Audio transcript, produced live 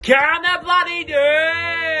Can the bloody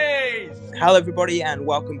days! Hello, everybody, and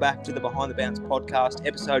welcome back to the Behind the Bounce podcast,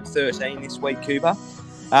 episode 13 this week, Cooper.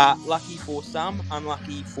 Lucky for some,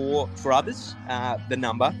 unlucky for others. The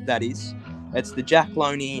number, that is. It's the Jack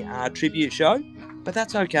Loney tribute show, but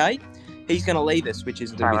that's okay. He's going to leave us, which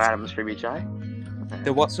is Taylor Adams tribute show.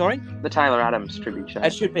 The what, sorry? The Taylor Adams tribute show.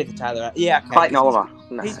 It should be the Taylor. Yeah, okay. Clayton Oliver.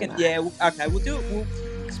 Okay, we'll do it. We'll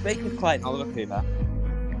speak of Clayton Oliver, Cooper.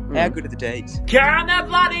 How good are the D's? Can the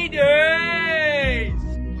bloody days!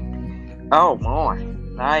 Oh my,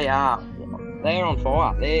 they're on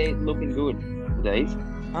fire. They're looking good, the D's.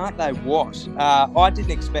 Aren't they what? I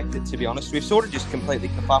didn't expect it, to be honest. We've sort of just completely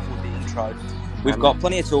kerfuffled the intro. We've got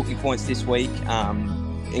plenty of talking points this week,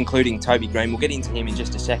 including Toby Green. We'll get into him in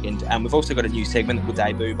just a second. We've also got a new segment that will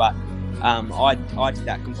debut, but I did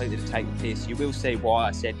that completely to take the piss. You will see why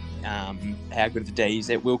I said how good are the D's.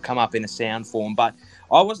 It will come up in a sound form, but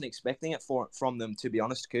I wasn't expecting it from them, to be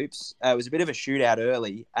honest, Coops. It was a bit of a shootout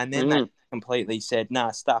early, and then they completely said,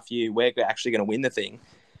 nah, stuff you, we're actually going to win the thing.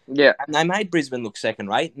 Yeah. And they made Brisbane look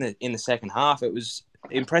second-rate in the second half. It was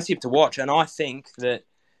impressive to watch, and I think that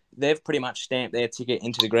they've pretty much stamped their ticket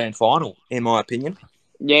into the grand final, in my opinion.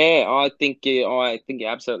 Yeah, I think you're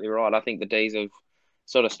absolutely right. I think the D's have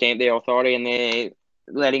sort of stamped their authority, and they're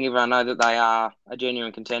letting everyone know that they are a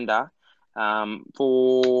genuine contender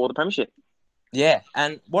for the premiership. Yeah,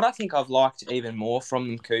 and what I think I've liked even more from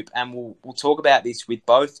them, Coop, and we'll talk about this with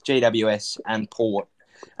both GWS and Port,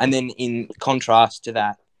 and then in contrast to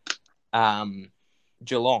that,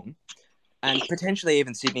 Geelong, and potentially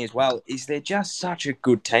even Sydney as well, is they're just such a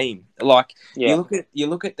good team. Like, you look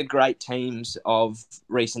at the great teams of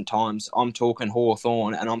recent times. I'm talking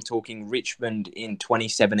Hawthorn, and I'm talking Richmond in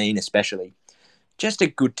 2017 especially. Just a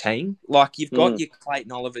good team. Like, you've got your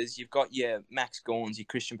Clayton Olivers, you've got your Max Gawns, your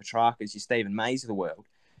Christian Petrarcas, your Stephen Mays of the world.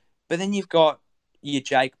 But then you've got your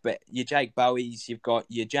Jake Bowies, you've got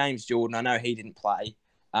your James Jordan. I know he didn't play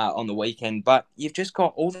on the weekend, but you've just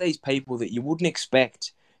got all these people that you wouldn't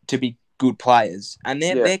expect to be good players. And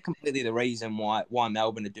they're completely the reason why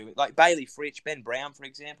Melbourne are doing it. Like Bailey Fritsch, Ben Brown, for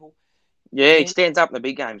example. Yeah, he stands up in the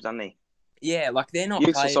big games, doesn't he? Yeah, like they're not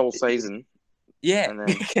useless all season. Yeah,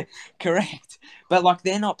 correct. But, like,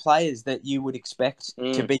 they're not players that you would expect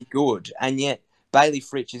to be good, and yet Bailey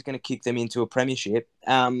Fritsch is going to kick them into a premiership.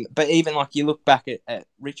 But even, like, you look back at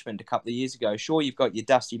Richmond a couple of years ago, sure, you've got your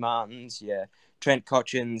Dusty Martins, your Trent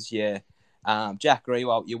Cotchins, your Jack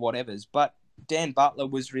Grewalt, your whatevers, but Dan Butler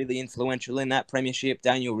was really influential in that premiership,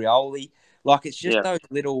 Daniel Rioli. Like, it's just those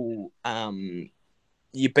little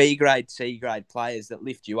your B-grade, C-grade players that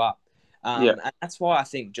lift you up. And that's why I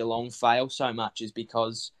think Geelong fail so much, is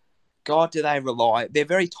because, God, do they rely... They're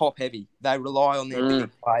very top-heavy. They rely on their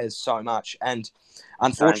big players so much. And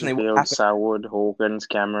unfortunately... Selwood, Hawkins,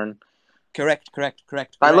 Cameron. Correct.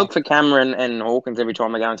 They look for Cameron and Hawkins every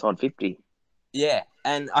time they go inside 50. Yeah,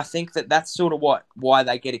 and I think that's sort of why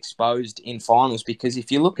they get exposed in finals, because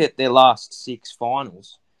if you look at their last 6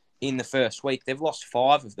 finals in the first week, they've lost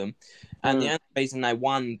 5 of them. And the only reason they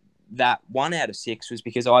won that 1 out of 6 was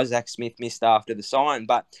because Isaac Smith missed after the sign,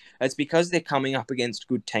 but it's because they're coming up against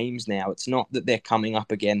good teams now. It's not that they're coming up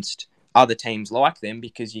against other teams like them,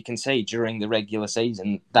 because you can see during the regular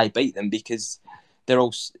season they beat them because they're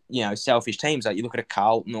all, selfish teams. Like, you look at a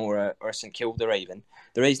Carlton or a St Kilda even.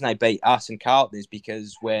 The reason they beat us and Carlton is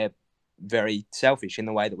because we're very selfish in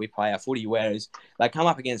the way that we play our footy, whereas they come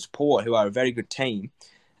up against Port, who are a very good team,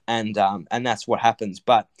 and that's what happens.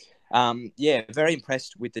 But very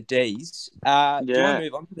impressed with the D's. Do you want to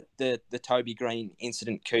move on to the Toby Green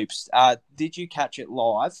incident, Coops? Did you catch it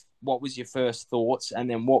live? What was your first thoughts? And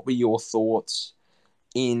then what were your thoughts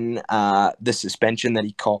in the suspension that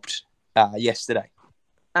he copped yesterday?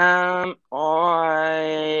 I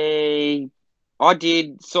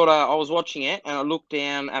did sort of... I was watching it and I looked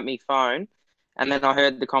down at my phone, and then I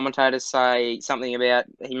heard the commentators say something about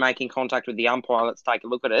him making contact with the umpire. Let's take a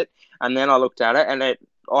look at it. And then I looked at it, and I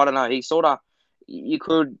don't know, he sort of... You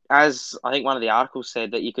could, as I think one of the articles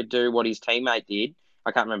said, that you could do what his teammate did.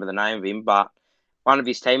 I can't remember the name of him, but one of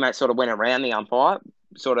his teammates sort of went around the umpire,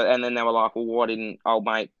 and then they were like, well, why didn't old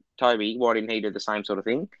mate Toby, why didn't he do the same sort of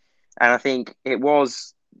thing? And I think it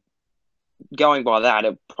was, going by that,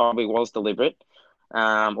 it probably was deliberate.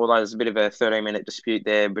 Although there's a bit of a 13-minute dispute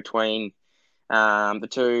there between the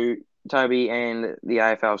two, Toby and the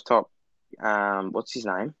AFL's top, what's his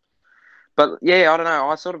name? But, yeah, I don't know.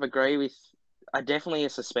 I sort of agree with definitely a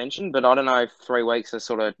suspension, but I don't know if 3 weeks is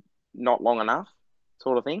sort of not long enough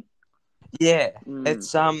sort of thing. Yeah,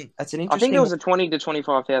 it's an interesting... I think there was a $20,000 to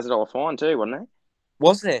 $25,000 fine too, wasn't there?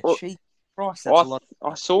 Was there? Well, Christ, that's a lot.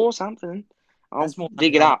 I saw something. I'll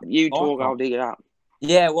dig it up. You talk, I'll dig it up.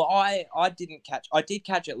 Yeah, well, I did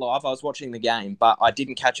catch it live. I was watching the game, but I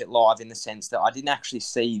didn't catch it live in the sense that I didn't actually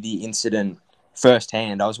see the incident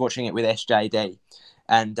firsthand. I was watching it with SJD,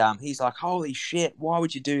 and he's like, "Holy shit! Why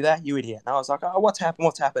would you do that, you idiot?" And I was like, "Oh, what's happened?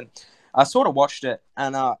 What's happened?" I sort of watched it,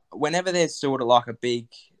 and whenever there's sort of like a big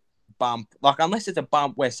bump, like unless it's a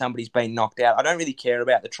bump where somebody's been knocked out, I don't really care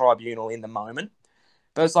about the tribunal in the moment.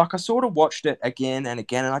 But it's like I sort of watched it again and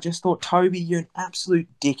again, and I just thought, Toby, you're an absolute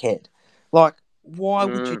dickhead. Like, why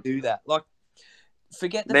would you Mm. do that? Like,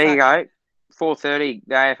 forget the There you fact. go. 4:30.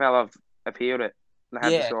 The AFL have appealed it. They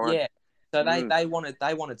had Yeah, decided. yeah. So Mm.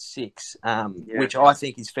 they wanted six, Yeah. which I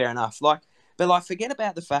think is fair enough. Like, but like, forget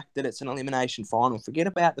about the fact that it's an elimination final. Forget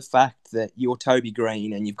about the fact that you're Toby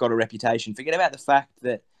Green and you've got a reputation. Forget about the fact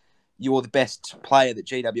that you're the best player that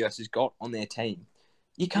GWS has got on their team.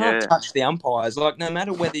 You can't Yeah. touch the umpires. Like, no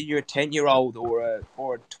matter whether you're a 10-year-old or a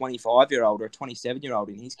 25-year-old or a 27-year-old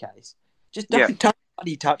in his case, just Yeah. don't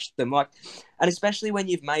bloody touch them. Like, and especially when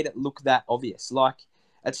you've made it look that obvious. Like,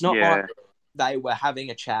 it's not like Yeah. they were having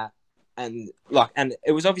a chat and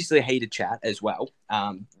it was obviously a heated chat as well,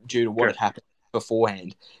 due to what had happened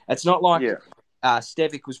beforehand. It's not like Yeah.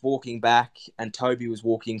 Stevic was walking back and Toby was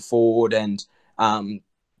walking forward and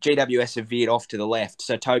GWS have veered off to the left.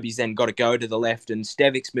 So Toby's then got to go to the left and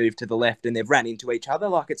Stevic's moved to the left and they've ran into each other.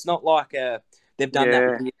 Like, it's not like they've done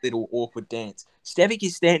that weird little awkward dance. Stevic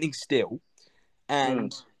is standing still,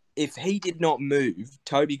 and if he did not move,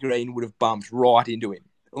 Toby Green would have bumped right into him.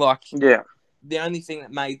 Like, Yeah. the only thing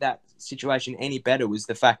that made that situation any better was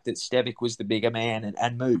the fact that Stevic was the bigger man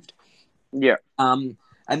and moved. Yeah.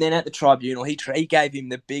 And then at the tribunal, he gave him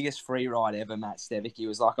the biggest free ride ever, Matt Stevic. He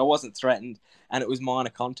was like, I wasn't threatened, and it was minor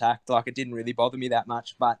contact. Like, it didn't really bother me that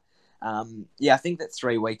much. But, I think that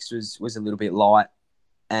 3 weeks was a little bit light.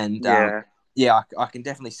 And, I can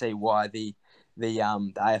definitely see why the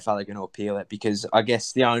AFL are going to appeal it, because I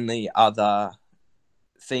guess the only other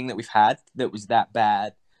thing that we've had that was that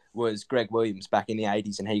bad was Greg Williams back in the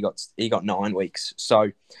 80s, and he got 9 weeks.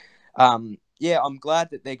 So, I'm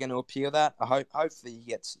glad that they're going to appeal that. Hopefully he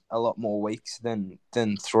gets a lot more weeks than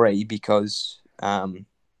 3, because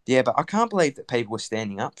but I can't believe that people were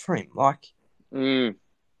standing up for him. Like, he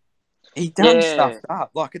done stuff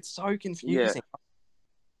up. Like, it's so confusing.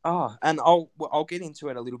 Oh, and I'll get into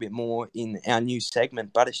it a little bit more in our new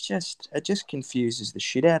segment, but it just confuses the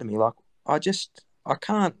shit out of me. Like, I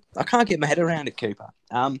can't get my head around it, Cooper.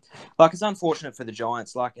 Like, it's unfortunate for the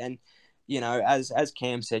Giants. Like, and as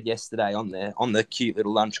Cam said yesterday on the cute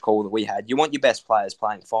little lunch call that we had, you want your best players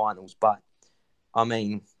playing finals, but I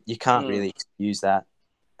mean, you can't really excuse that.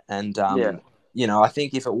 And I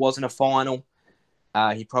think if it wasn't a final,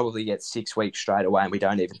 he probably gets 6 weeks straight away, and we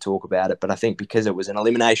don't even talk about it. But I think because it was an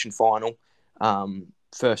elimination final,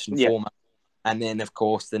 first and foremost, and then of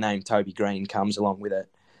course the name Toby Green comes along with it,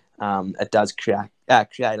 it does create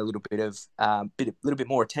a little bit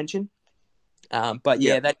more attention. But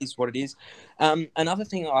that is what it is. Another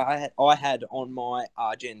thing I had on my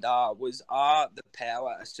agenda was, are the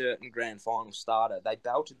Power a certain grand final starter? They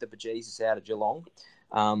belted the bejesus out of Geelong,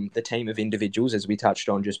 the team of individuals, as we touched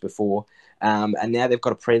on just before. And now they've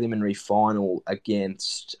got a preliminary final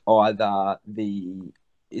against either do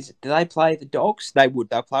they play the Dogs? They'll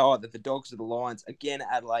play either the Dogs or the Lions, again at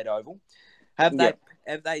Adelaide Oval. Have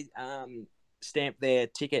they stamped their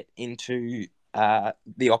ticket into the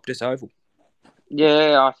Optus Oval?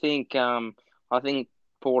 Yeah, I think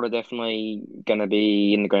Port are definitely going to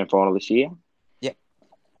be in the grand final this year. Yeah.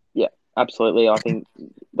 Yeah, absolutely. I think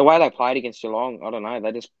the way they played against Geelong, I don't know,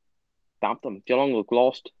 they just dumped them. Geelong looked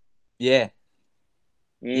lost. Yeah.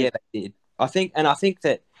 Yeah, they did. I think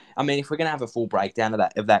that, I mean, if we're going to have a full breakdown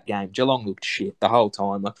of that game, Geelong looked shit the whole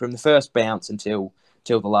time. Like, from the first bounce until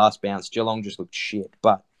the last bounce, Geelong just looked shit.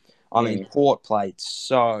 But, I mean, Port played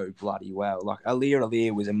so bloody well. Like,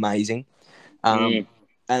 Aliir was amazing. And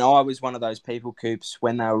I was one of those people, Coops,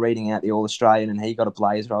 when they were reading out the All-Australian and he got a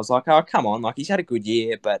blazer, I was like, oh, come on. Like, he's had a good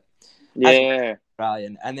year, but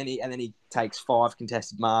Australian. And then he takes 5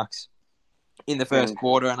 contested marks in the first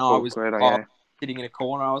quarter, and I was sitting in a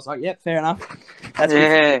corner. I was like, yep, fair enough. That's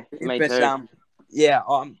me but,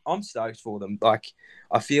 too. I'm stoked for them. Like,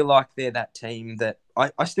 I feel like they're that team that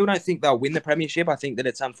I still don't think they'll win the premiership. I think that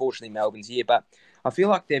it's unfortunately Melbourne's year, but I feel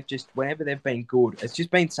like they've just, whenever they've been good, it's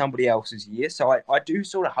just been somebody else's year. So I do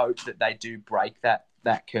sort of hope that they do break that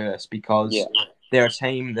curse, because they're a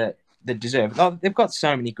team that deserve it. Oh, they've got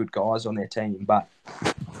so many good guys on their team, but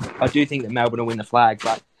I do think that Melbourne will win the flag.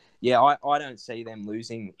 But yeah, I don't see them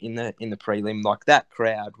losing in the prelim. Like, that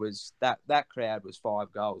crowd was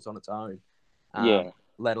 5 goals on its own.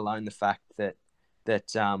 Let alone the fact that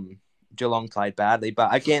Geelong played badly.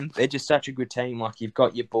 But again, they're just such a good team. Like, you've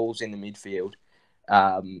got your Bulls in the midfield,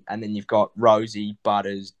 and then you've got Rosie,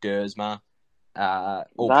 Butters, Dersma. They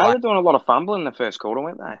were doing a lot of fumbling in the first quarter,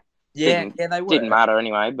 weren't they? Yeah, they were. Didn't matter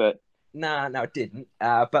anyway, but No, it didn't.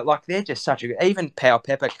 But like, they're just such a good. Even Power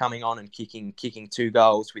Pepper coming on and kicking 2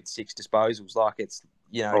 goals with 6 disposals. Like, it's,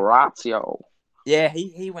 Horatio. Yeah,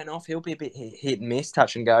 he went off. He'll be a bit hit and miss,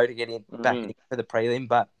 touch and go to get in back in for the prelim.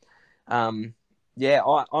 But yeah,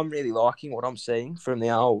 I'm really liking what I'm seeing from the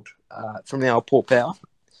old Port Power.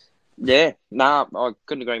 Yeah, I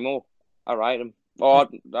couldn't agree more. I rate them. Oh, I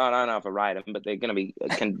don't know if I rate them, but they're going to be a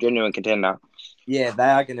genuine contender. Yeah, they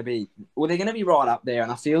are going to be. Well, they're going to be right up there,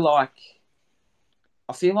 and I feel like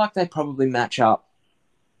they probably match up.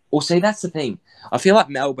 Well, see, that's the thing. I feel like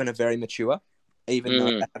Melbourne are very mature, even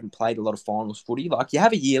though they haven't played a lot of finals footy. Like, you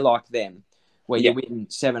have a year like them, where you win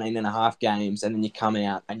 17 and a half games, and then you come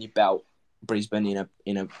out and you belt Brisbane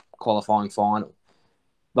in a qualifying final.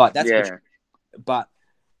 Like, that's mature. But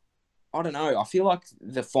I don't know. I feel like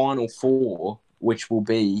the final 4, which will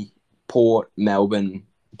be Port, Melbourne,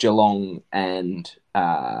 Geelong, and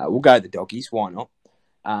we'll go the Doggies. Why not?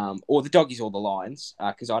 Or the Doggies or the Lions,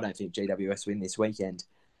 because I don't think GWS win this weekend.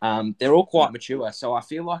 They're all quite mature, so I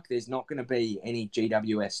feel like there's not going to be any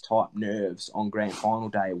GWS type nerves on grand final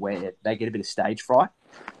day where they get a bit of stage fright.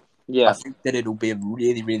 Yeah, I think that it'll be a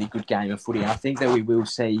really, really good game of footy. And I think that we will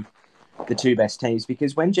see the 2 best teams,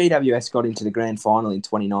 because when GWS got into the grand final in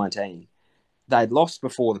 2019, they'd lost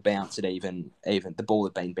before the bounce had even the ball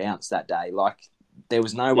had been bounced that day. Like, there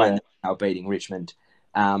was no way they were beating Richmond,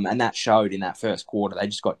 and that showed in that first quarter. They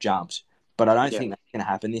just got jumped. But I don't think that's going to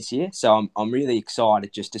happen this year. So I'm really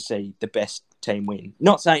excited just to see the best team win.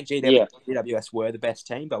 Not saying GWS were the best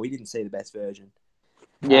team, but we didn't see the best version.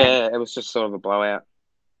 Yeah, it was just sort of a blowout.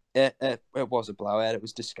 It was a blowout. It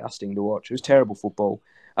was disgusting to watch. It was terrible football.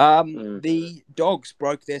 The Dogs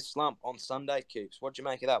broke their slump on Sunday, Coops. What'd you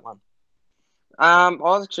make of that one? I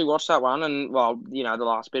actually watched that one, and the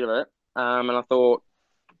last bit of it. And I thought,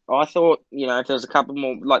 if there was a couple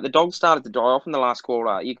more, like, the Dogs started to die off in the last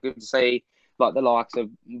quarter. You could see, like, the likes of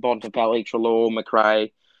Bontempelli, Treloar,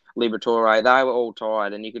 McRae, Liberatore, they were all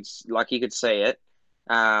tired, and you could see it.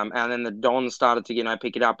 And then the Dons started to,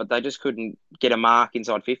 pick it up, but they just couldn't get a mark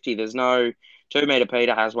inside 50. There's no 2 meter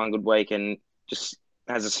Peter has one good week and just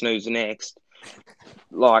has a snooze the next.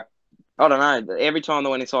 Like, I don't know. Every time they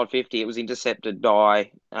went inside 50, it was intercepted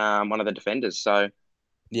by one of the defenders. So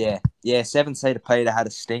yeah, 7-seater Peter had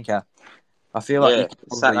a stinker. I feel like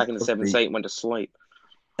sat back in the 7th seat and went to sleep.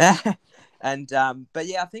 And but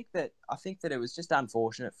yeah, I think that it was just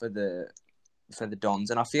unfortunate for the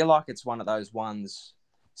Dons, and I feel like it's one of those ones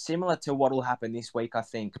similar to what will happen this week, I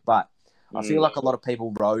think. But I feel like a lot of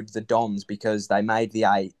people rode the Dons because they made the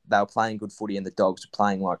 8. They were playing good footy, and the Dogs were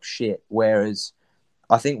playing like shit. Whereas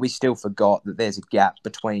I think we still forgot that there's a gap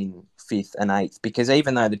between 5th and 8th, because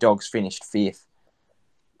even though the Dogs finished 5th,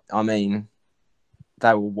 I mean,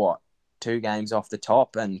 they were 2 games off the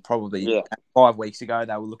top, and probably 5 weeks ago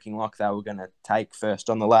they were looking like they were going to take first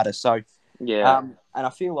on the ladder. So and I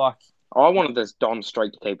feel like I wanted this Don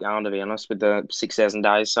streak to keep going, to be honest, with the 6,000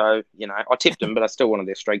 days. So I tipped them, but I still wanted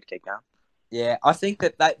their streak to keep going. Yeah, I think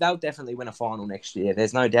that they'll definitely win a final next year.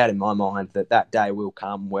 There's no doubt in my mind that day will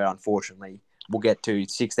come where, unfortunately, we'll get to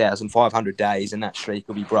 6,500 days and that streak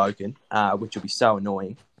will be broken, which will be so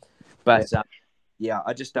annoying. But I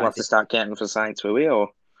just don't. We'll have to start counting for Saints, will we?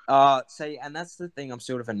 Or see, and that's the thing I'm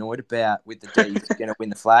sort of annoyed about with the D's going to win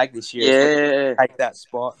the flag this year. Take that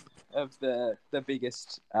spot of the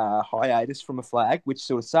biggest hiatus from a flag, which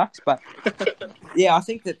sort of sucks. But yeah, I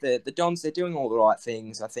think that the Dons, they're doing all the right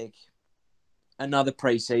things. I think another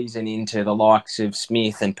pre-season into the likes of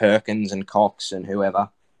Smith and Perkins and Cox and whoever,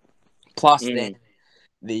 plus then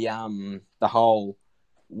the whole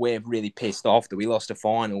we're really pissed off that we lost a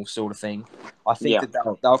final sort of thing. I think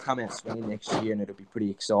that they'll come out swinging next year, and it'll be pretty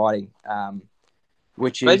exciting.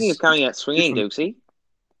 Speaking of coming out swinging, Dukesy.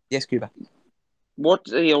 Yes, Cuba. What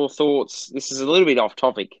are your thoughts? This is a little bit off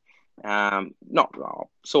topic.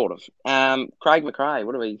 Sort of. Craig McRae,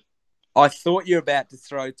 what do we... I thought you were about to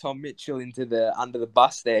throw Tom Mitchell under the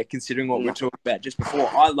bus there, considering what we were talking about just before.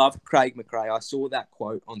 I love Craig McRae. I saw that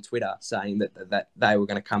quote on Twitter saying that they were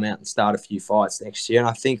going to come out and start a few fights next year, and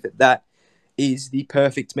I think that is the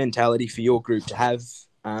perfect mentality for your group to have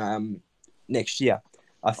next year.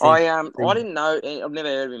 I didn't know. I've never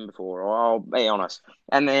heard of him before. I'll be honest.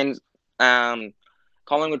 And then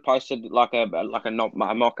Collingwood posted like a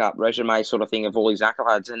mock-up resume sort of thing of all his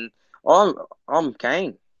accolades, and I'm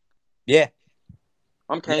keen. Yeah,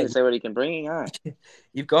 I'm keen to see what he can bring.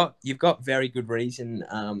 You've got very good reason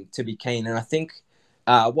to be keen, and I think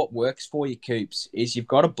what works for you, Coops, is you've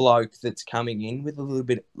got a bloke that's coming in with a little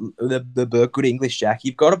bit the good English, Jack.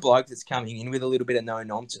 You've got a bloke that's coming in with a little bit of no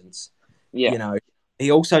nonsense. Yeah. You know,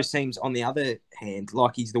 he also seems, on the other hand,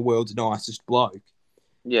 like he's the world's nicest bloke.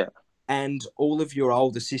 Yeah. And all of your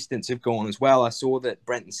old assistants have gone as well. I saw that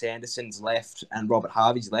Brenton Sanderson's left and Robert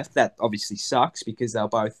Harvey's left. That obviously sucks because they're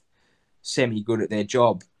both semi-good at their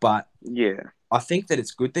job. But Yeah. I think that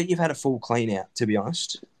it's good that you've had a full clean-out, to be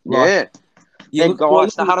honest. Yeah. You Head look, guy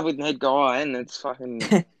started with head guy, and it's fucking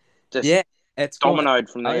just yeah, it's dominoed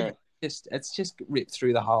from gone- there. It's just ripped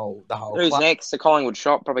through the whole Who's club. next? The Collingwood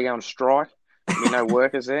shop probably going on strike. There'll be no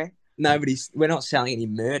workers there. We're not selling any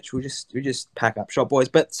merch. We just pack up shop, boys.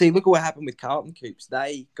 But see, look at what happened with Carlton, Coops.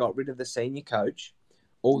 They got rid of the senior coach.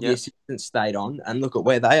 All the assistants stayed on, and look at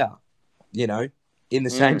where they are. You know, in the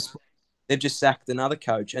same spot. They've just sacked another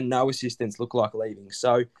coach, and no assistants look like leaving.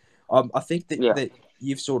 So I think that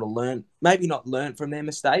you've sort of learned, maybe not learned from their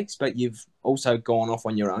mistakes, but you've also gone off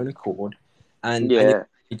on your own accord, and you're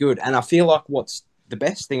good. And I feel like what's the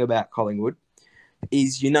best thing about Collingwood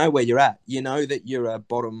is you know where you're at. You know that you're a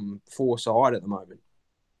bottom 4 side at the moment.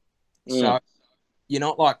 So you're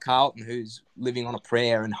not like Carlton, who's living on a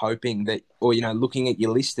prayer and hoping that, or, you know, looking at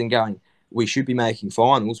your list and going, we should be making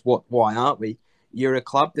finals. Why aren't we? You're a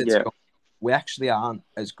club that's gone, we actually aren't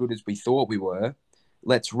as good as we thought we were.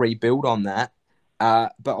 Let's rebuild on that.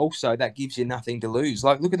 But also that gives you nothing to lose.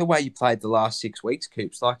 Like, look at the way you played the last 6 weeks,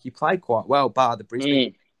 Coops. Like, you played quite well, bar the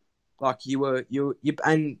Brisbane. Like, you were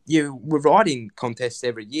right in contests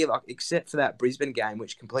every year, like, except for that Brisbane game,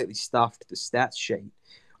 which completely stuffed the stats sheet.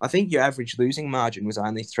 I think your average losing margin was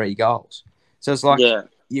only 3 goals. So it's like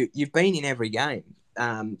you've been in every game.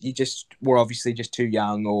 You just were obviously just too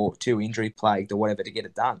young or too injury plagued or whatever to get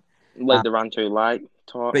it done. Lead the run too late.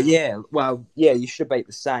 Type. But you should beat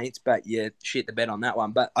the Saints, but you shit the bed on that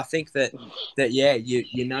one. But I think that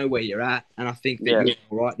you know where you're at, and I think that you're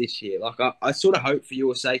all right this year. Like, I sort of hope for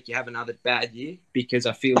your sake you have another bad year, because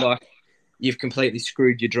I feel like you've completely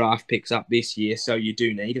screwed your draft picks up this year, so you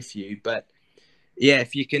do need a few. But yeah,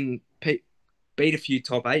 if you can beat a few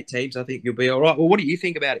top 8 teams, I think you'll be all right. Well, what do you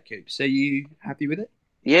think about it, Coops? Are you happy with it?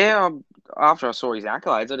 Yeah, after I saw his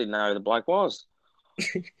accolades, I didn't know who the bloke was.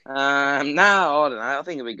 No, I don't know. I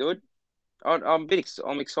think it'll be good. I'm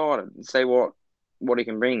excited to see what he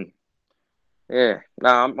can bring. Yeah, no,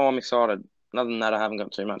 I'm excited. Other than that, I haven't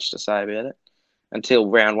got too much to say about it until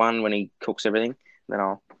round 1 when he cooks everything. Then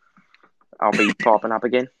I'll be popping up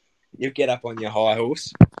again. You'll get up on your high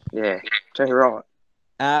horse. Yeah, tell you right.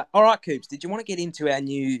 All right, Coops. Did you want to get into our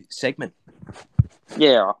new segment?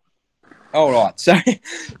 Yeah. All right. So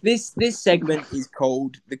this segment is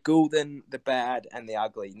called The Good, the Bad, and the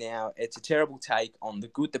Ugly. Now, it's a terrible take on the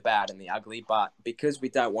good, the bad, and the ugly, but because we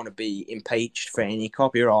don't want to be impeached for any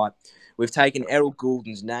copyright, we've taken Errol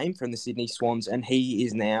Goulden's name from the Sydney Swans, and he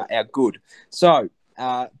is now our good. So,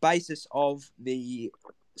 basis of the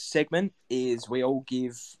segment is we all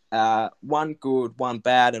give one good, one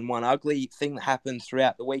bad, and one ugly thing that happened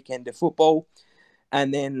throughout the weekend of football.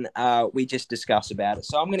 And then we just discuss about it.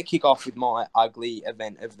 So I'm going to kick off with my ugly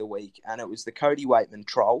event of the week, and it was the Cody Waitman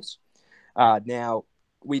Trolls. Now,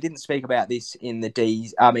 we didn't speak about this in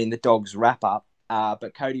the Dogs wrap-up,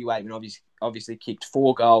 but Cody Waitman obviously kicked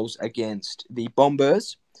 4 goals against the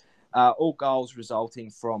Bombers, all goals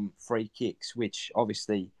resulting from free kicks, which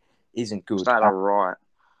obviously isn't good. Started a riot.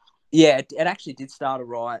 Yeah, it actually did start a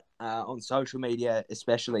riot on social media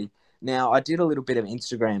especially. Now, I did a little bit of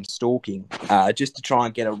Instagram stalking just to try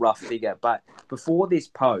and get a rough figure. But before this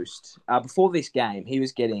game, he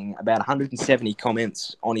was getting about 170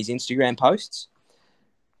 comments on his Instagram posts.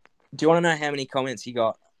 Do you want to know how many comments he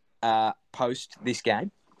got post this game?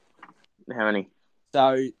 How many?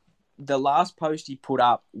 So the last post he put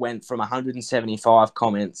up went from 175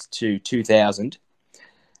 comments to 2,000.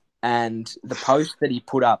 And the post that he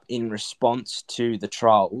put up in response to the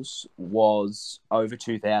trolls was over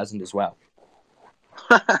 2,000 as well.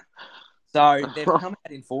 So they've come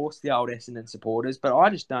out and forced the old Essendon supporters, but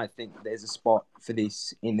I just don't think there's a spot for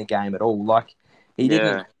this in the game at all. Like, he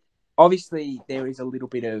didn't. Obviously, there is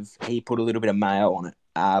he put a little bit of mayo on it,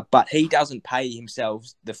 but he doesn't pay himself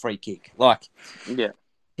the free kick. Like,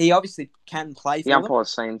 he obviously can play for the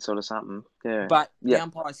umpire's seen sort of something, but the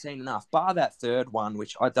umpire's seen enough. Bar that third one,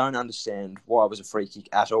 which I don't understand why it was a free kick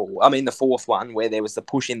at all. I mean, the fourth one where there was the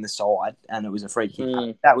push in the side and it was a free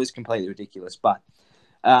kick, that was completely ridiculous. But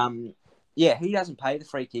he doesn't pay the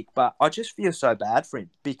free kick. But I just feel so bad for him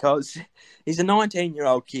because he's a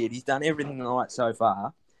 19-year-old kid. He's done everything right so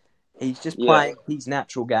far. He's just playing his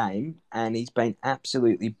natural game, and he's been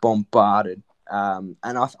absolutely bombarded. And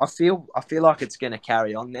I feel like it's going to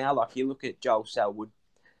carry on now. Like, you look at Joel Selwood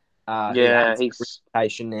who Yeah, has a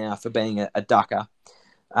reputation now for being a ducker.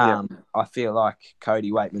 I feel like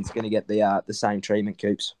Cody Waitman's going to get the same treatment,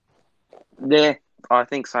 Coops. yeah, I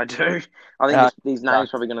think so too. I think his name's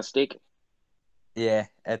probably going to stick. Yeah,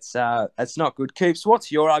 it's not good. Coops,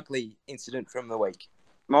 what's your ugly incident from the week?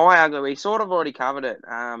 My ugly, we sort of already covered it.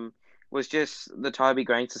 Was just the Toby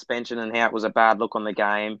Green suspension and how it was a bad look on the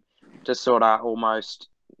game. Just sort of almost,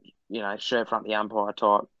 shirt front the umpire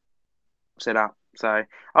type setup. So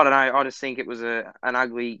I don't know. I just think it was an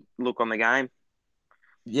ugly look on the game.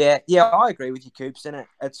 Yeah, I agree with you, Coops, and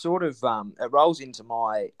it sort of it rolls into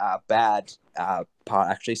my bad part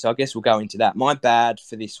actually. So I guess we'll go into that. My bad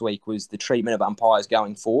for this week was the treatment of umpires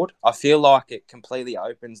going forward. I feel like it completely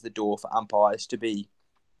opens the door for umpires to be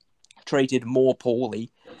treated more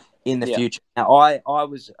poorly in the future. Now,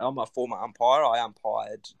 I'm a former umpire. I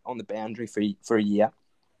umpired on the boundary for a year,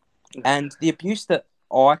 and the abuse that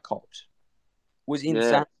I copped was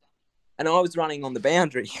insane. And I was running on the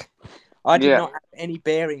boundary. I did not have any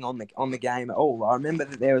bearing on the game at all. I remember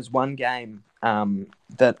that there was one game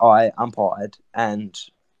that I umpired, and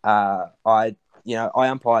I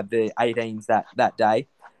umpired the 18s that day,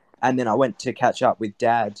 and then I went to catch up with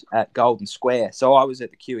Dad at Golden Square. So I was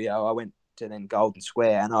at the QEO. I went to then Golden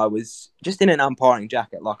Square, and I was just in an umpiring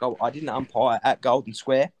jacket. Like I didn't umpire at Golden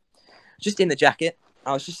Square, just in the jacket.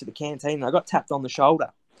 I was just at the canteen, and I got tapped on the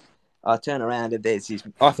shoulder. I turn around, and there's this.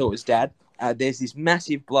 I thought it was Dad. There's this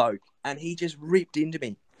massive bloke, and he just ripped into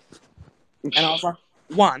me. And I was like,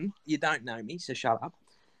 one, you don't know me, so shut up.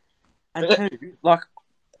 And two, like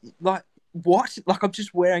what? Like I'm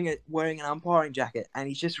just wearing an umpiring jacket, and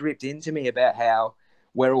he's just ripped into me about how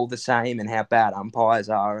we're all the same and how bad umpires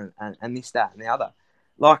are, and this, that, and the other.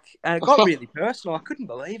 Like, and it got really personal. I couldn't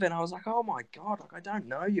believe it. And I was like, oh my God, like I don't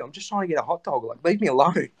know you. I'm just trying to get a hot dog. Like, leave me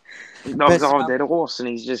alone. No, he's on a dead horse, and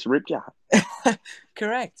he's just ripped you.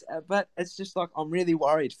 Correct, but it's just like I'm really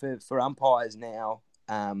worried for umpires now,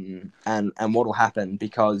 and what will happen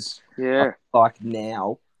because like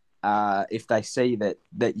now, if they see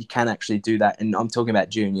that you can actually do that, and I'm talking about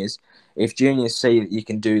juniors, if juniors see that you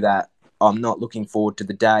can do that, I'm not looking forward to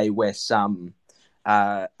the day where some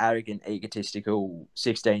arrogant, egotistical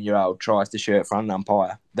 16-year-old tries to shirt front an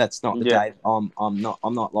umpire. That's not the day. I'm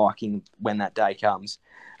not liking when that day comes.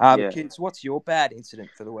 Kids, what's your bad incident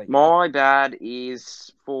for the week? My bad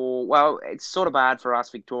is it's sort of bad for us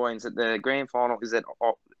Victorians that the grand final is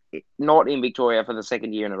not in Victoria for the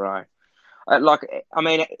second year in a row. It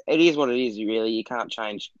is what it is. You can't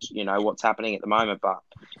change, what's happening at the moment, but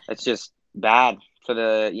it's just bad for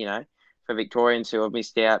for Victorians who have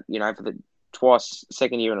missed out, for the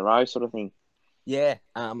second year in a row sort of thing. Yeah,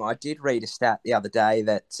 I did read a stat the other day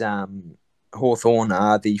that Hawthorn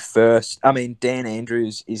are the first. I mean, Dan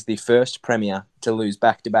Andrews is the first premier to lose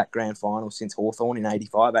back-to-back grand finals since Hawthorn in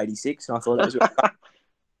 85, 86, and I thought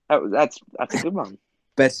that was that's a good one.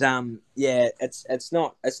 But it's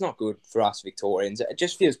not good for us Victorians. It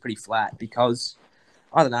just feels pretty flat because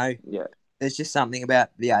I don't know. Yeah, there's just something about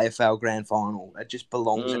the AFL grand final. It just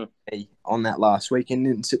belongs to me on that last weekend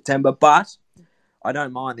in September. But I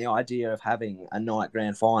don't mind the idea of having a night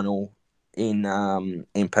grand final in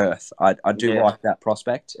Perth. I do like that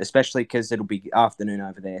prospect, especially because it'll be afternoon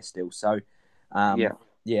over there still. So,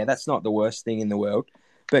 that's not the worst thing in the world.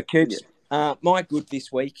 But Coops, my good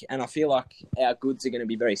this week, and I feel like our goods are going to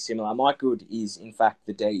be very similar. My good is, in fact,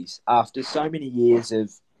 the D's. After so many years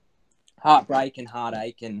of heartbreak and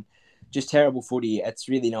heartache and just terrible footy, it's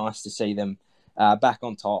really nice to see them back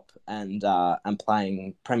on top and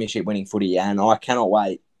playing premiership winning footy. And I cannot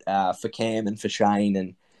wait for Cam and for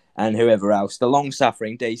Shane and whoever else, the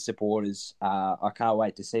long-suffering D supporters. I can't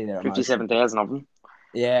wait to see their 57,000 of them.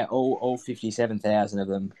 Yeah, all 57,000 of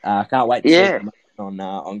them. I can't wait to see them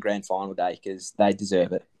on grand final day because they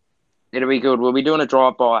deserve it. It'll be good. We'll be doing a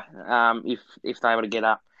drive-by if they were to get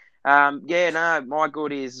up. My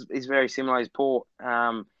good is very similar as Port.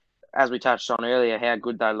 As we touched on earlier, how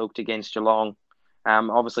good they looked against Geelong.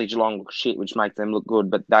 Obviously Geelong looked shit, which makes them look good,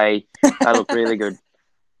 but they looked really good.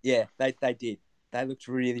 Yeah, they did. They looked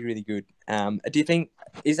really, really good. Do you think,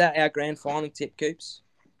 is that our grand final tip, Coops?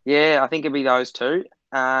 Yeah, I think it'd be those two.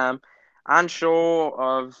 Unsure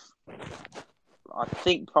of, I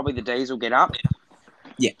think probably the D's will get up.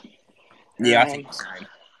 Yeah. Yeah, I think so.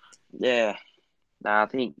 Yeah. No, I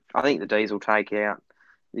think the D's will take out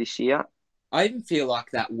this year. I even feel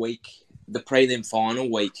like that week, the prelim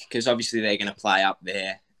final week, because obviously they're going to play up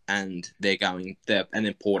there and and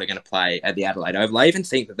then Port are going to play at the Adelaide Oval. I even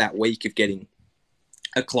think that week of getting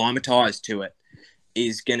acclimatised to it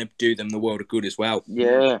is going to do them the world of good as well.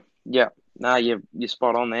 Yeah. No, you're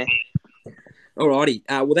spot on there. Alrighty.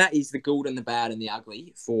 Well, that is the good and the bad and the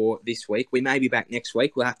ugly for this week. We may be back next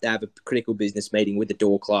week. We'll have to have a critical business meeting with the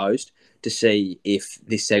door closed to see if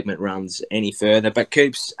this segment runs any further. But,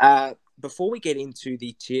 Coops, before we get into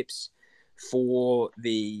the tips for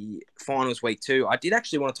the finals week 2, I did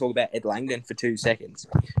actually want to talk about Ed Langdon for 2 seconds.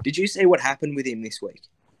 Did you see what happened with him this week?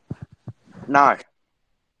 No.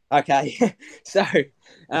 Okay. So,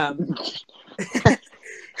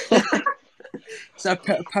 so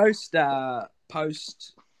post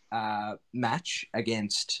match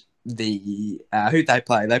against the who'd they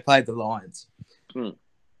play? They played the Lions.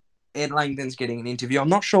 Ed Langdon's getting an interview. I'm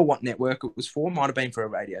not sure what network it was for. Might have been for a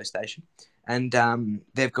radio station. And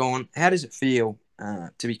they've gone, how does it feel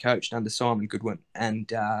to be coached under Simon Goodwin?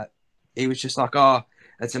 And he was just like, oh,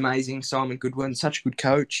 it's amazing. Simon Goodwin, such a good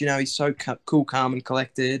coach. You know, he's so cool, calm and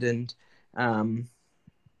collected. And,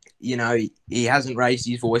 you know, he hasn't raised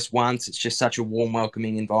his voice once. It's just such a warm,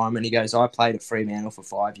 welcoming environment. He goes, I played at Fremantle for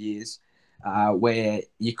 5 years where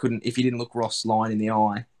you couldn't, if you didn't look Ross Lyon in the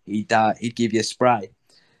eye, he'd give you a spray.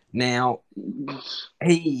 Now,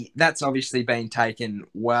 that's obviously been taken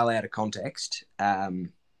well out of context,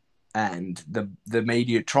 and the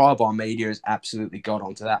media, trial by media, has absolutely got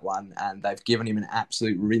onto that one, and they've given him an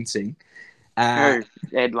absolute rinsing. Ed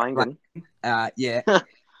Langdon. Yeah,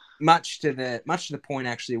 much to the point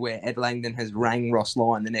actually where Ed Langdon has rang Ross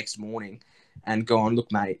Lyon the next morning and gone,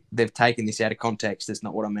 look, mate, they've taken this out of context. That's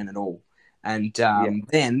not what I meant at all. And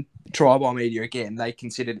then trial by media again, they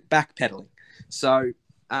considered it backpedaling. So.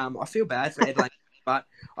 I feel bad for Ed Langdon, but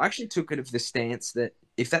I actually took it of the stance that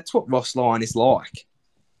if that's what Ross Lyon is like,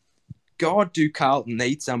 God, do Carlton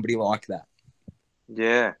need somebody like that?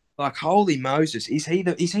 Yeah. Like, holy Moses, is he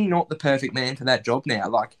not the perfect man for that job now?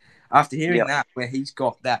 Like, after hearing that, where he's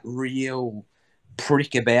got that real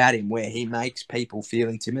prick about him, where he makes people feel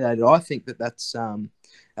intimidated, I think that's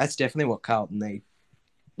definitely what Carlton need.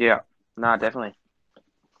 Yeah. No, definitely.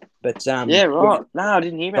 But yeah, right. No, I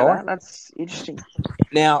didn't hear about that. That's interesting.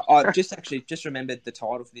 Now, I just remembered the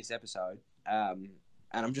title for this episode, and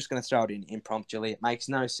I'm just going to throw it in impromptu. It makes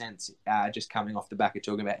no sense just coming off the back of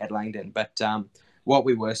talking about Ed Langdon. But what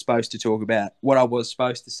we were supposed to talk about, what I was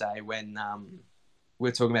supposed to say when we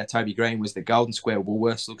were talking about Toby Green was that Golden Square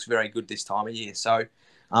Woolworths looks very good this time of year. So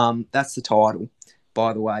that's the title,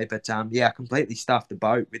 by the way. But I completely stuffed the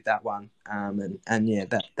boat with that one. And yeah,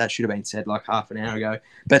 that should have been said like half an hour ago.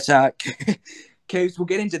 But Keeves, we'll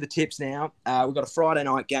get into the tips now. We've got a Friday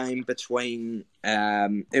night game between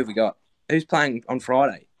who have we got? Who's playing on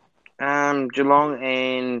Friday? Geelong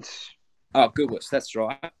and Goodwitz, that's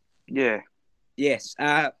right. Yeah. Yes. Who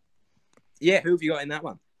have you got in that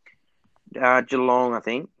one? Geelong, I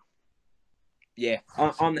think. Yeah,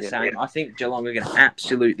 I'm the same. I think Geelong are going to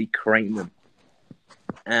absolutely cream them.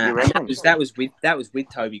 That was with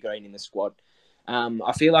Toby Green in the squad.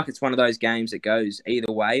 I feel like it's one of those games that goes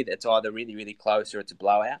either way. That's either really, really close or it's a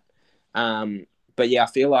blowout. But yeah, I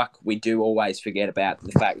feel like we do always forget about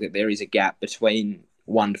the fact that there is a gap between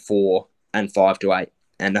 1 to 4 and 5 to 8,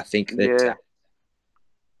 and I think that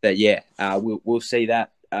we'll see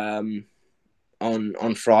that on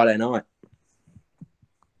Friday night.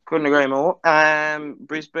 Couldn't agree more.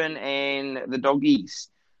 Brisbane and the Doggies.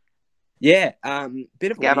 Yeah,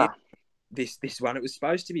 bit of a Gabba. This one. It was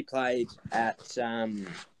supposed to be played at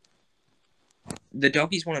the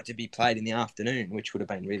Doggies wanted to be played in the afternoon, which would have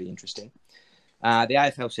been really interesting. The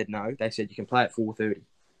AFL said no. They said you can play at 4:30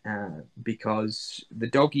 because the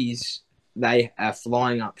Doggies, they are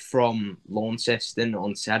flying up from Launceston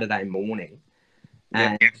on Saturday morning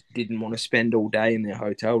and didn't want to spend all day in their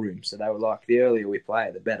hotel room. So they were like, the earlier we play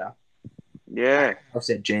it, the better. Yeah. I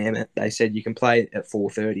said, jam it. They said, you can play at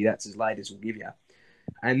 4:30. That's as late as we'll give you.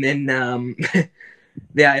 And then the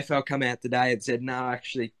AFL come out today and said, no,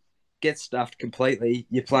 actually, get stuffed completely.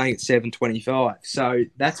 You're playing at 7:25. So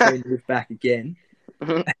that's been moved back again.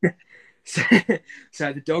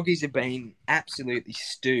 So the Doggies have been absolutely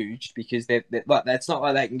stooged because they're like, that's not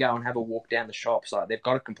like they can go and have a walk down the shops. Like, they've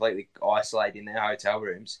got to completely isolate in their hotel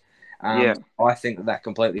rooms. I think that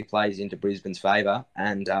completely plays into Brisbane's favour,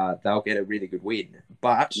 and they'll get a really good win.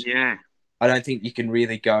 But I don't think you can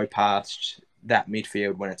really go past that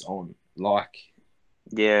midfield when it's on. True.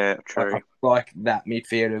 Like that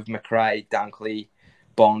midfield of McRae, Dunkley,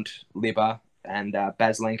 Bond, Libba, and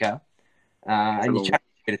Baslenka. And you chuck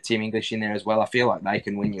a bit of Tim English in there as well. I feel like they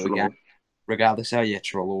can win you a game, regardless. Oh, yeah,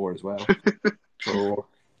 Treloar as well. Treloar.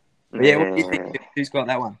 But yeah, what do you think? Who's got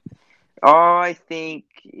that one? I think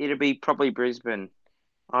it'll be probably Brisbane.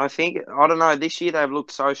 I don't know, this year they've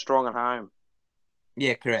looked so strong at home.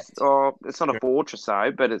 Yeah, correct. It's not a fortress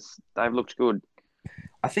though, but they've looked good.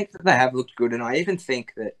 I think that they have looked good, and I even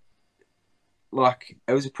think that like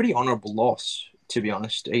it was a pretty honourable loss, to be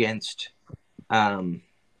honest, against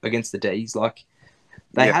the D's. Like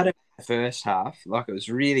they had it in the first half, like it was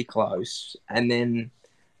really close, and then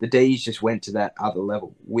the D's just went to that other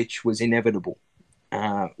level, which was inevitable.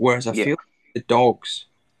 Whereas I feel the Dogs,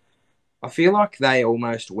 I feel like they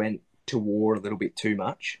almost went to war a little bit too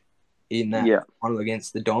much in that final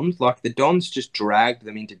against the Dons. Like the Dons just dragged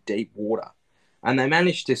them into deep water, and they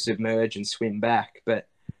managed to submerge and swim back. But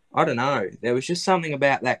I don't know, there was just something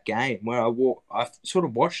about that game where I sort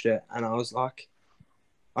of watched it and I was like,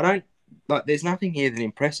 I don't like. There's nothing here that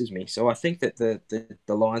impresses me. So I think that the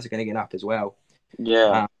Lions are going to get up as well.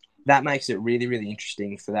 Yeah, that makes it really, really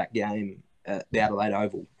interesting for that game at the Adelaide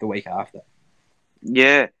Oval the week after.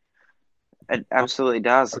 Yeah, it absolutely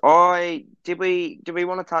does. Did we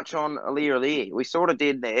want to touch on Aliir? We sort of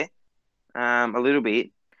did there, a little bit,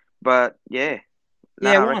 but yeah.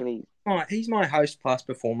 No, I reckon he's my host plus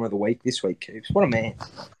performer of the week this week, Coops. What a man!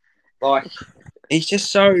 Like he's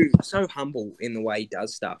just so humble in the way he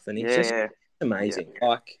does stuff, and he's just amazing. Yeah.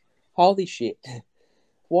 Like holy shit!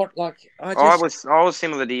 What I was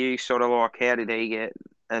similar to you, sort of like how did he get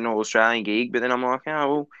an All-Australian gig? But then I'm like,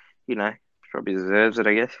 oh well, probably deserves it,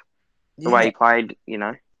 I guess. The way he played,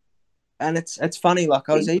 And it's funny, like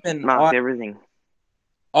I was even marked everything.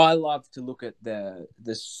 I love to look at the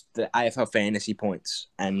AFL fantasy points,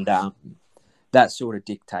 and that sort of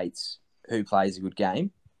dictates who plays a good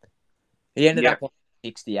game. He ended up on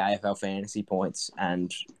 60 AFL fantasy points,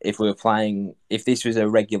 and if this was a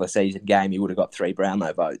regular season game, he would have got 3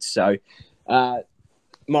 Brownlow votes. So,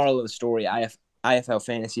 moral of the story, AFL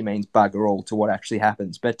fantasy means bugger all to what actually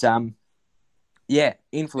happens. But,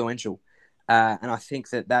 influential. And I think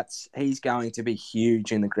he's going to be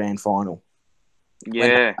huge in the grand final.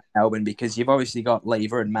 Yeah. Melbourne, because you've obviously got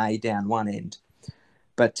Lever and May down one end.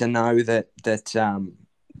 But to know that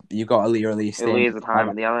you've got Aliir standing at home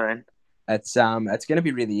at the other end. It's going to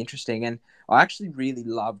be really interesting, and I actually really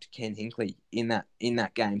loved Ken Hinkley in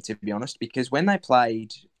that game, to be honest, because when they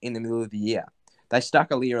played in the middle of the year, they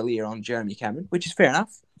stuck Aliir on Jeremy Cameron, which is fair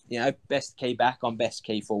enough. Best key back on best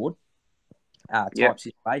key forward type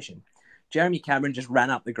situation. Jeremy Cameron just ran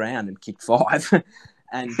up the ground and kicked 5,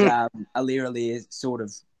 and Aliir sort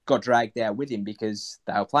of got dragged out with him because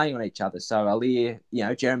they were playing on each other. So Aliir,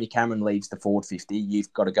 Jeremy Cameron leaves the forward 50,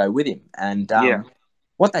 you've got to go with him, and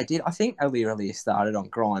what they did, I think Aliir started on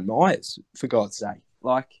Brian Myers, for God's sake.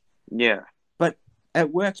 But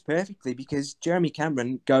it works perfectly because Jeremy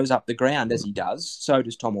Cameron goes up the ground as he does. So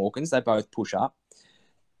does Tom Hawkins. They both push up.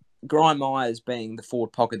 Brian Myers, being the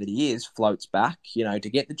forward pocket that he is, floats back, to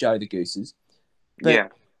get the Joe the Gooses.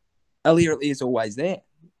 But Aliir is always there.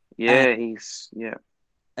 Yeah,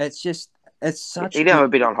 It's such. He'd have a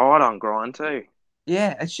bit on hard on Grind too.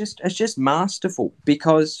 Yeah, it's just masterful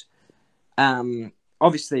because,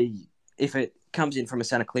 obviously, if it comes in from a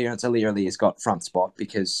centre clearance, Aliir has got front spot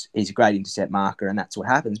because he's a great intercept marker, and that's what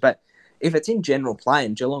happens. But if it's in general play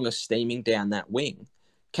and Geelong is steaming down that wing,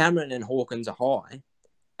 Cameron and Hawkins are high,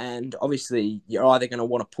 and obviously you're either going to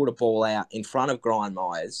want to put a ball out in front of Brian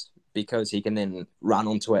Myers because he can then run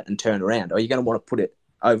onto it and turn around, or you're going to want to put it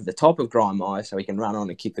over the top of Brian Myers so he can run on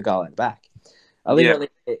and kick the goal out the back. Aliir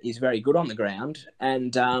is very good on the ground,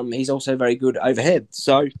 and he's also very good overhead.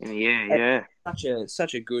 So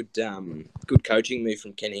such a good coaching move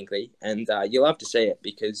from Ken Hinkley, and you'll love to see it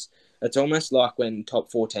because it's almost like when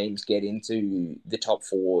top 4 teams get into the top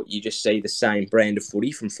 4, you just see the same brand of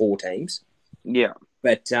footy from 4 teams. Yeah,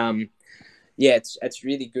 but it's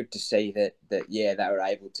really good to see that they were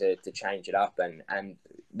able to change it up, and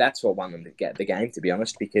that's what won them to get the game, to be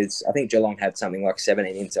honest, because I think Geelong had something like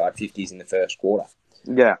 17 inside 50s in the first quarter.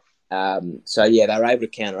 Yeah. So they were able to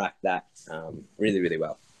counteract that really, really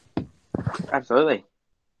well. Absolutely.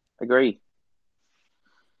 Agreed.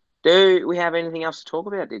 Do we have anything else to talk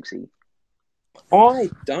about, Dixie? I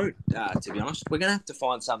don't, to be honest. We're going to have to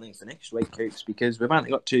find something for next week, Coops, because we've only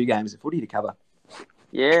got 2 games of footy to cover.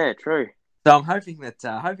 Yeah, true. So I'm hoping that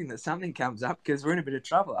something comes up because we're in a bit of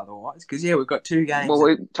trouble otherwise. Because we've got 2 games.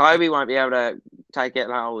 Well, Toby won't be able to take out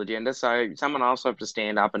the whole agenda, so someone else will have to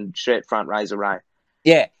stand up and shirt front Razor Ray.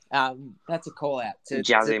 Yeah, that's a call out to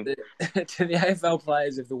the AFL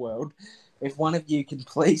players of the world. If one of you can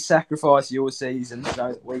please sacrifice your season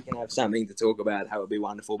so that we can have something to talk about, that would be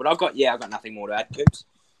wonderful. But I've got nothing more to add, Coops.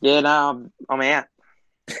 Yeah, no, I'm out.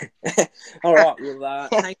 All right. Well,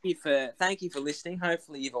 thank you for listening.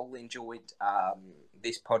 Hopefully, you've all enjoyed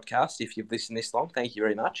this podcast. If you've listened this long, thank you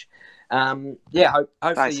very much. Hopefully,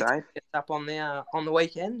 you get up on the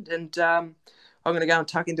weekend, and I'm going to go and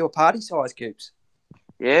tuck into a party size, Coops.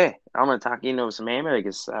 Yeah, I'm going to tuck into some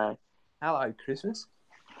hamburgers. So. Hello, Christmas.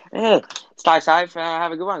 Yeah. Stay safe.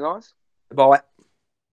 Have a good one, guys. Bye.